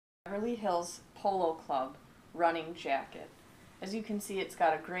Beverly Hills Polo Club running jacket. As you can see, it's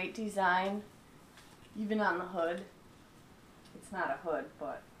got a great design, even on the hood. It's not a hood,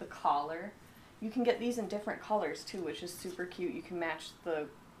 but the collar. You can get these in different colors too, which is super cute. You can match the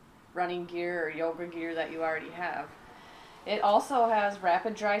running gear or yoga gear that you already have. It also has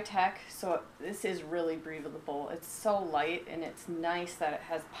rapid dry tech, so this is really breathable. It's so light, and it's nice that it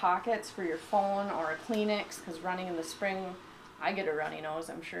has pockets for your phone or a Kleenex, because running in the spring, I get a runny nose.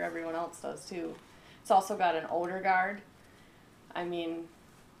 I'm sure everyone else does too. It's also got an odor guard. I mean,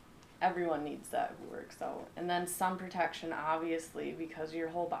 everyone needs that who works out. And then sun protection, obviously, because your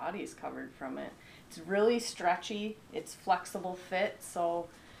whole body's covered from it. It's really stretchy. It's flexible fit, so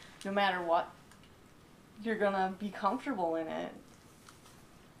no matter what, you're gonna be comfortable in it.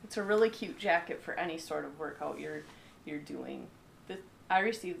 It's a really cute jacket for any sort of workout you're doing. I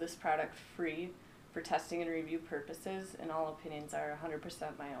received this product free for testing and review purposes, and all opinions are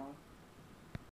 100% my own.